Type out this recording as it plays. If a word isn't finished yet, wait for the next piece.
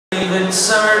feeling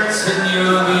certain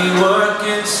you'll be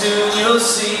working soon, you'll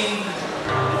see.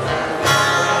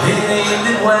 It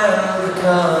ended well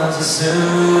because as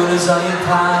soon as I had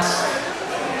passed,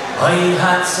 I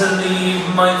had to leave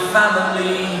my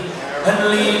family and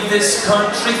leave this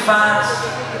country fast.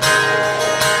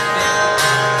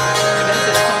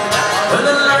 We're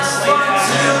the last one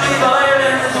to leave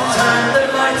Ireland, turn the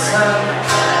lights out.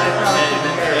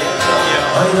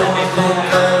 I don't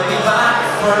think I'll be back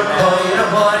for quite a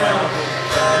while.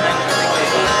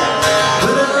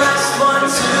 We're the last one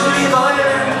to leave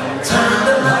Ireland, turn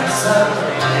the lights out.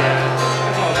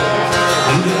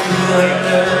 We'll be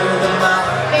under the map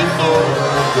before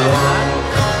we go.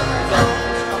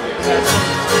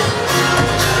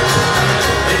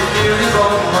 It nearly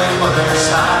broke my mother's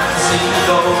heart to see me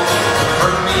go.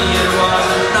 For me it was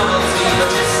a novelty, but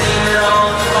you'd seen it all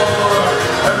before.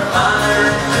 Her father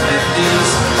in the 50s,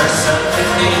 herself in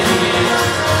the 80s.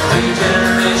 3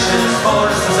 generations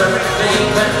forces her big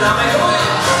economic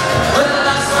waves. We're the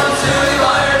last one to leave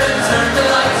Ireland, turn the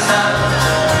lights out.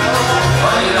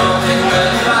 I don't think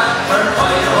we'll be back for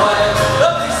quite a while.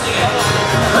 Lovely singing.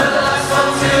 We're the last one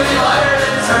to leave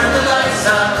Ireland, turn the lights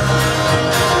out.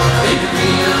 Leave me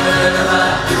under the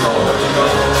map before we go.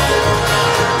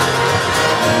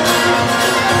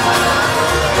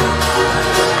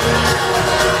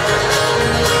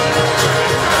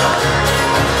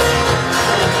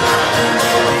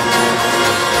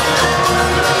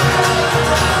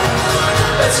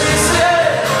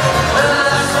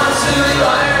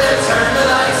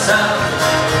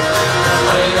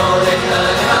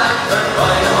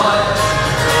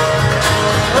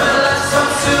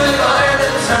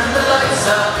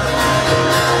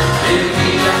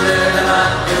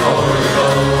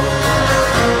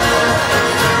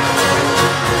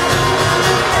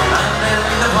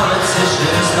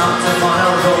 Knocked upon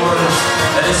our doors,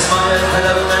 and they smiled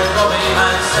without their gummy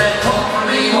and said, "Come for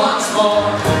me once more."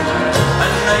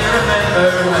 And I remember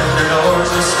when their doors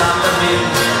were slammed on me,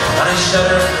 and I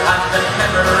shuddered at the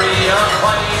memory of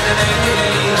why they did.